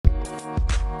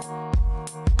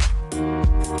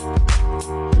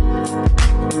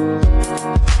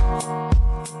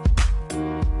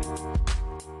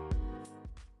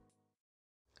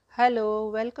Hello,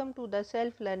 welcome to the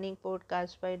Self Learning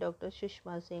Podcast by Dr.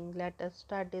 Sushma Singh. Let us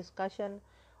start discussion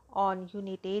on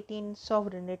Unit 18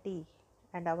 Sovereignty,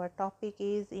 and our topic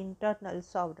is Internal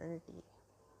Sovereignty.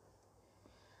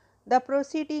 The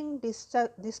proceeding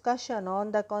discussion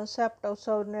on the concept of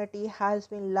sovereignty has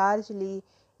been largely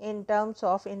in terms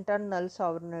of internal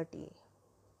sovereignty.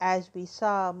 As we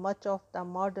saw, much of the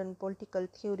modern political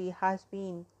theory has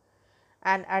been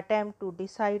an attempt to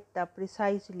decide the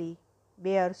precisely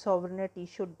where sovereignty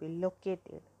should be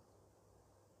located.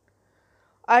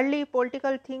 Early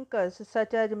political thinkers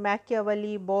such as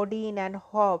Machiavelli, Bodin, and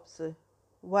Hobbes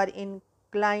were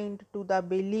inclined to the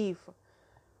belief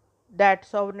that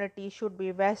sovereignty should be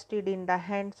vested in the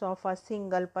hands of a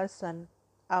single person,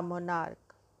 a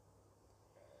monarch.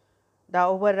 The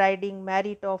overriding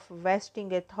merit of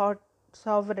vesting a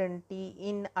sovereignty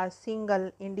in a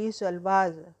single individual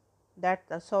was that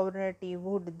the sovereignty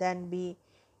would then be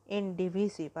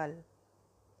indivisible.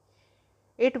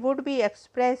 It would be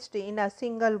expressed in a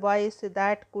single voice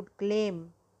that could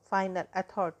claim final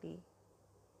authority.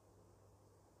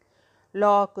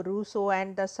 Locke, Rousseau,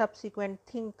 and the subsequent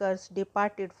thinkers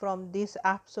departed from this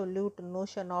absolute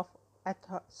notion of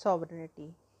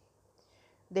sovereignty.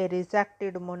 They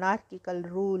rejected monarchical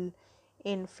rule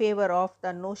in favor of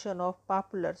the notion of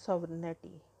popular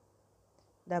sovereignty,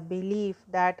 the belief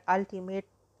that ultimate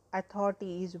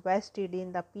authority is vested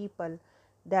in the people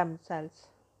themselves.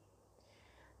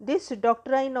 This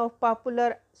doctrine of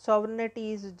popular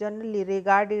sovereignty is generally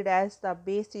regarded as the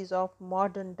basis of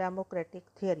modern democratic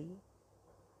theory.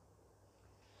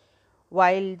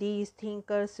 While these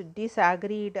thinkers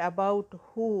disagreed about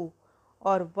who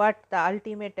or what the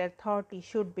ultimate authority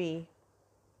should be,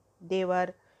 they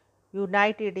were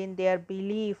united in their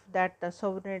belief that the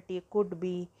sovereignty could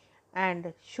be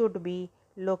and should be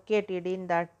located in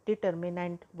the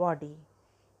determinant body.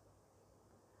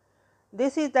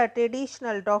 This is the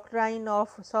traditional doctrine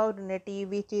of sovereignty,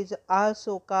 which is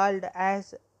also called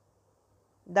as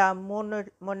the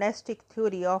monastic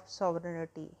theory of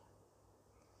sovereignty.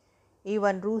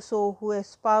 Even Rousseau, who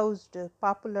espoused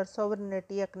popular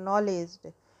sovereignty, acknowledged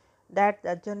that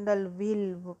the general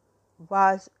will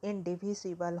was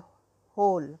indivisible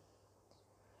whole,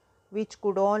 which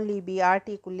could only be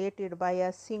articulated by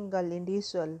a single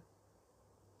individual,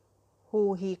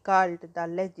 who he called the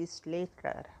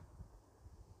legislator.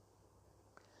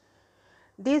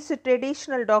 This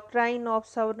traditional doctrine of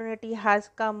sovereignty has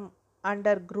come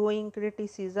under growing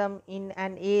criticism in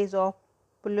an age of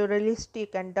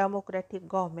pluralistic and democratic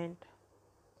government.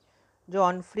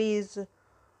 John Fries,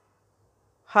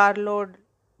 Harold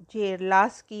J.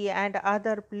 Lasky, and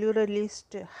other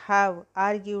pluralists have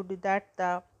argued that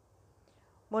the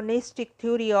monastic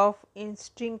theory of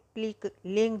intrinsically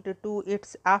linked to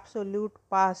its absolute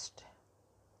past,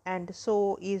 and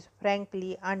so is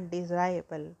frankly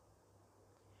undesirable.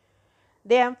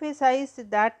 They emphasize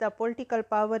that the political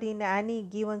power in any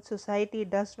given society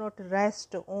does not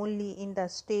rest only in the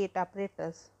state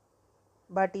apparatus,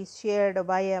 but is shared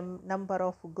by a number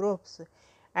of groups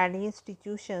and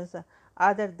institutions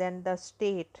other than the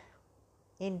state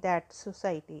in that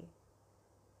society.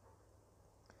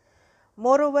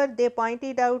 Moreover, they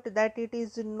pointed out that it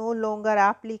is no longer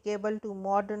applicable to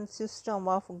modern system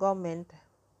of government,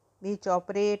 which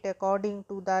operate according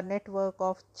to the network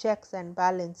of checks and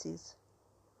balances.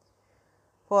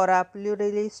 For a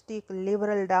pluralistic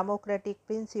liberal democratic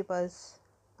principles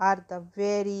are the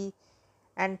very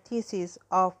antithesis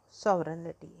of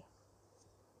sovereignty.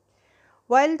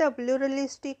 While the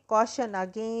pluralistic caution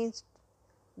against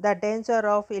the danger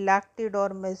of elected or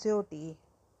majority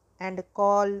and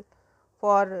call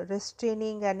for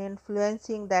restraining and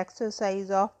influencing the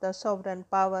exercise of the sovereign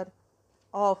power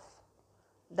of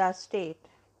the state,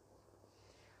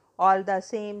 all the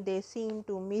same they seem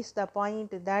to miss the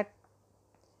point that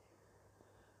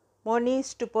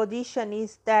monist position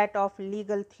is that of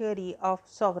legal theory of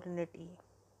sovereignty.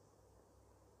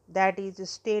 That is,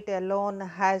 state alone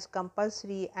has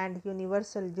compulsory and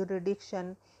universal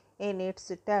jurisdiction in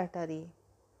its territory.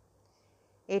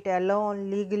 It alone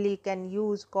legally can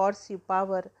use coercive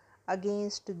power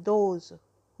against those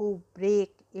who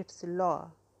break its law.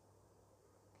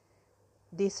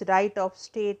 This right of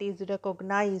state is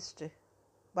recognized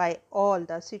by all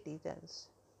the citizens.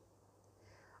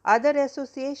 Other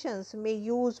associations may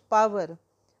use power,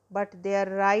 but their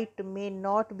right may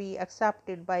not be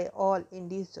accepted by all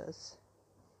individuals.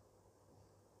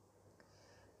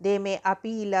 They may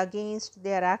appeal against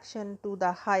their action to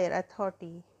the higher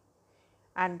authority,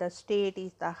 and the state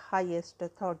is the highest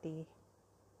authority.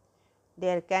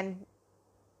 There can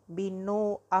be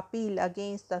no appeal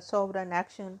against the sovereign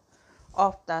action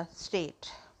of the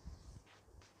state.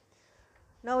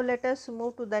 Now let us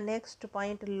move to the next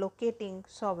point, locating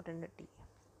sovereignty.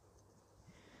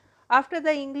 After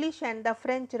the English and the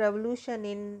French Revolution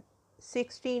in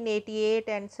 1688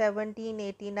 and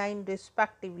 1789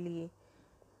 respectively,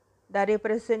 the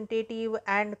representative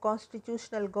and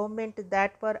constitutional government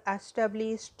that were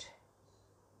established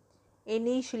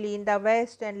initially in the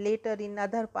West and later in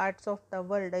other parts of the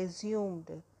world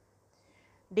assumed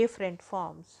different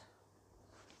forms.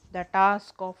 The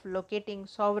task of locating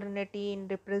sovereignty in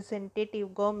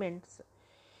representative governments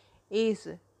is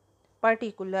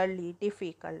particularly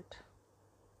difficult.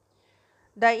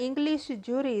 The English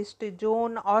jurist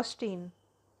John Austin,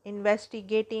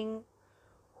 investigating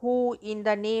who in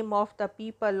the name of the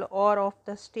people or of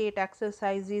the state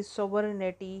exercises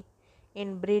sovereignty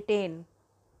in Britain,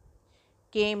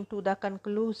 came to the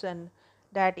conclusion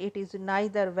that it is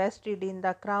neither vested in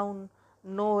the crown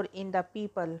nor in the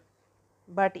people,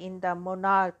 but in the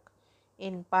monarch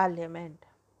in parliament.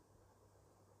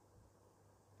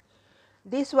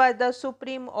 This was the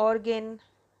supreme organ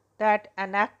that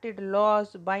enacted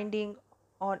laws binding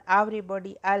on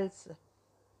everybody else,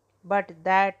 but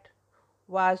that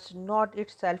was not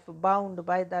itself bound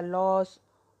by the laws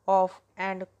of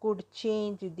and could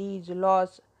change these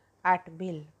laws at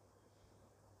will.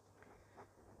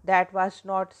 That was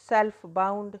not self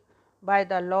bound by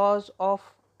the laws of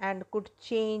and could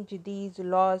change these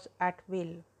laws at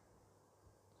will.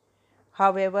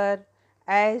 However,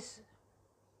 as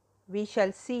we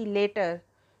shall see later,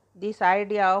 this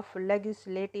idea of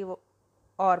legislative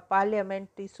or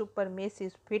parliamentary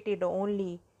supremacy fitted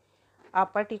only a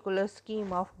particular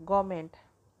scheme of government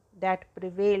that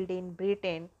prevailed in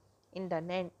Britain in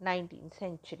the 19th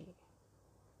century.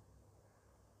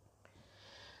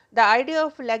 The idea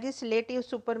of legislative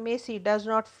supremacy does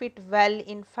not fit well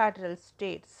in federal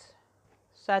states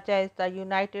such as the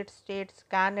United States,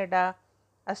 Canada,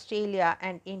 Australia,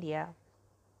 and India,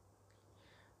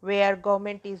 where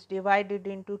government is divided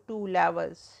into two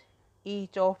levels,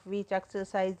 each of which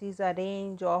exercises a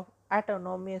range of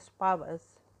autonomous powers.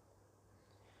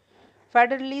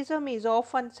 Federalism is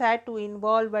often said to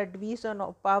involve a division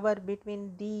of power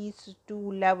between these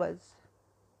two levels,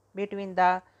 between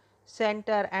the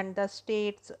center and the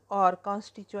states or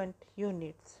constituent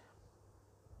units.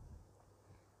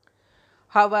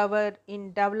 However,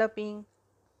 in developing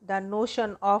the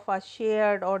notion of a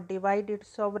shared or divided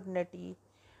sovereignty,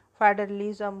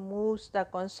 federalism moves the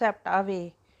concept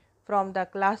away from the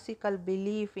classical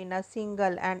belief in a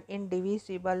single and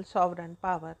indivisible sovereign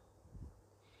power.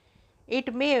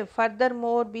 It may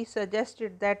furthermore be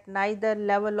suggested that neither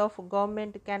level of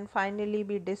government can finally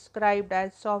be described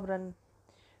as sovereign,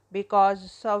 because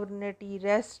sovereignty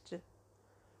rests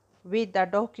with the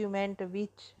document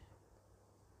which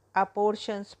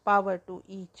apportions power to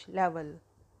each level,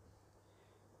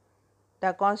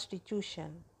 the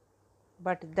Constitution.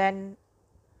 But then,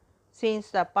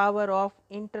 since the power of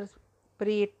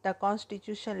interpret the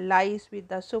Constitution lies with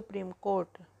the Supreme Court,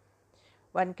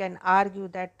 one can argue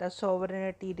that the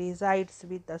sovereignty resides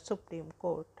with the Supreme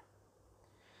Court.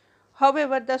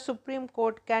 However, the Supreme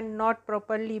Court cannot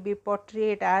properly be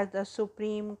portrayed as the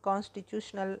supreme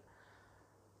constitutional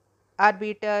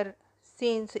arbiter,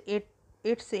 since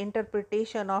its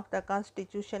interpretation of the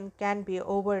Constitution can be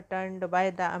overturned by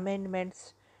the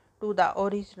amendments to the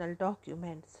original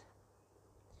documents.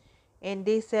 In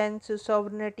this sense,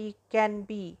 sovereignty can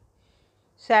be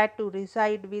said to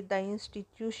reside with the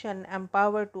institution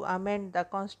empowered to amend the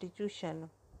Constitution.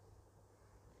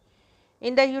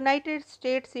 In the United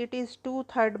States, it is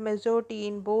two-thirds majority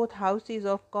in both houses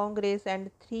of Congress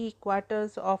and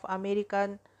three-quarters of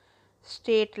American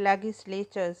state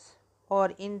legislatures,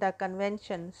 or in the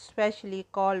convention specially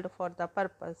called for the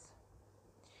purpose.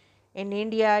 In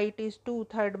India, it is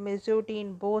two-thirds majority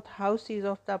in both houses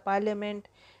of the parliament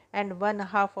and one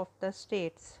half of the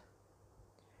states.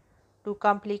 To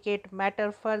complicate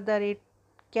matter further, it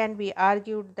can be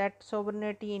argued that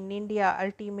sovereignty in India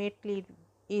ultimately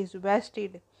is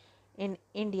vested in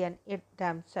Indians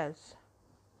themselves.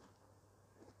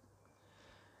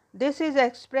 This is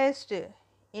expressed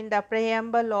in the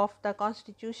preamble of the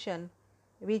Constitution,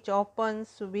 which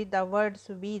opens with the words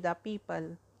 "We the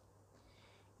people."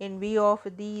 In view of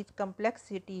these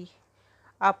complexity,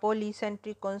 a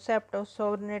polycentric concept of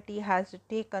sovereignty has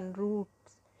taken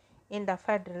roots in the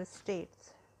federal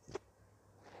states.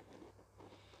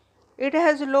 It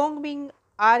has long been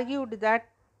argued that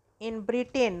in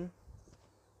Britain,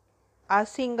 a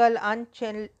single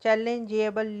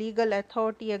unchallengeable legal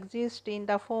authority exists in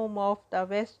the form of the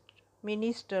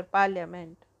Westminster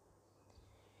Parliament.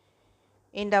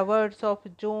 In the words of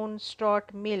John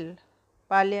Stuart Mill,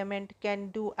 Parliament can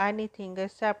do anything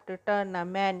except turn a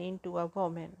man into a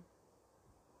woman.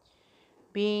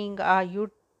 Being a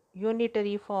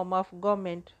unitary form of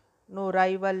government, no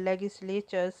rival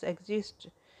legislatures exist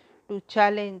to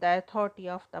challenge the authority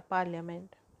of the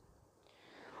Parliament.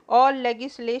 All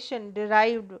legislation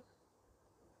derived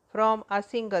from a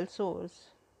single source.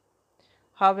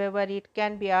 However, it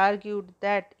can be argued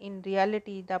that in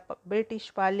reality the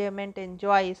British Parliament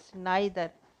enjoys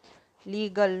neither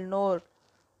legal nor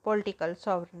political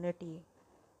sovereignty.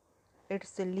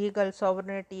 Its legal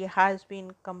sovereignty has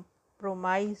been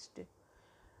compromised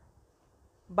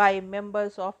by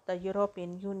members of the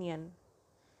European Union.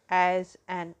 As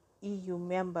an EU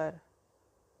member,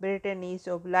 Britain is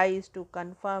obliged to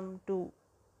conform to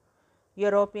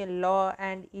European law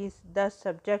and is thus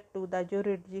subject to the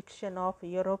jurisdiction of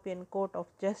European Court of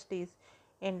Justice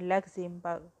in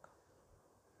Luxembourg.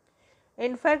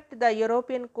 In fact, the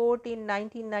European Court in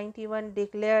 1991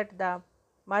 declared the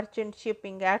Merchant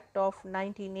Shipping Act of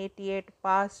 1988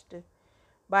 passed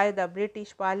by the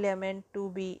British Parliament to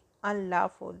be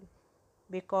unlawful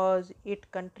because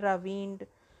it contravened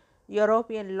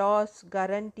European laws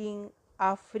guaranteeing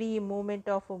a free movement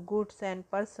of goods and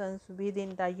persons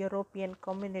within the European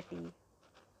community.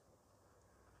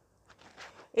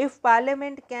 If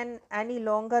Parliament can any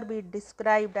longer be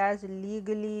described as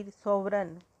legally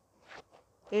sovereign,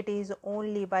 it is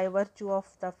only by virtue of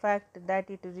the fact that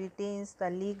it retains the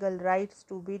legal rights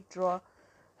to withdraw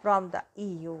from the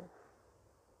EU.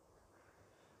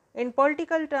 In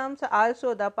political terms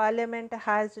also, the Parliament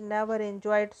has never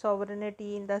enjoyed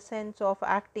sovereignty in the sense of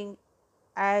acting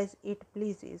as it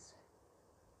pleases.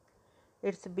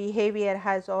 Its behavior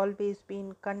has always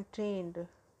been constrained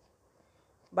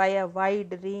by a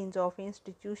wide range of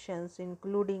institutions,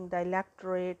 including the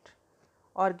electorate,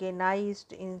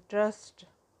 organized interest,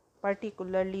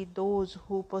 particularly those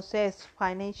who possess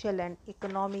financial and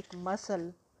economic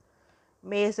muscle,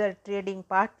 major trading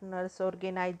partners,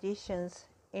 organizations,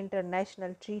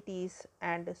 international treaties,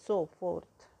 and so forth.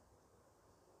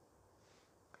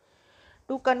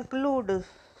 To conclude,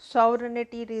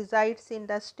 sovereignty resides in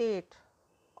the state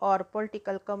or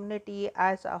political community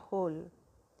as a whole.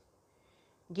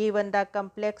 Given the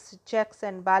complex checks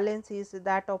and balances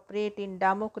that operate in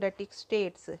democratic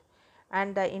states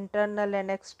and the internal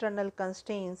and external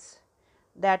constraints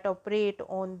that operate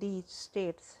on these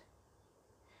states,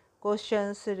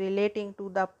 questions relating to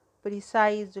the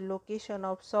precise location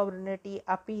of sovereignty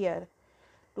appear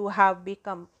to have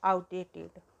become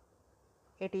outdated.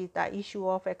 It is the issue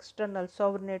of external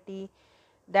sovereignty,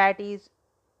 that is,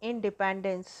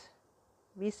 independence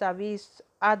vis-a-vis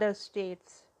other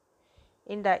states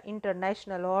in the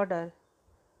international order,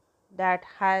 that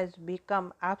has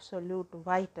become absolute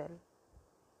vital.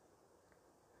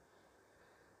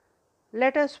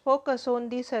 Let us focus on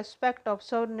this aspect of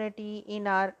sovereignty in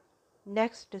our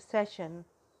next session.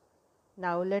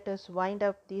 Now let us wind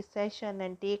up this session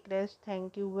and take rest.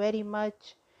 Thank you very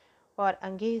much for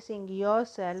engaging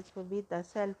yourself with the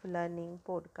Self Learning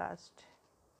Podcast.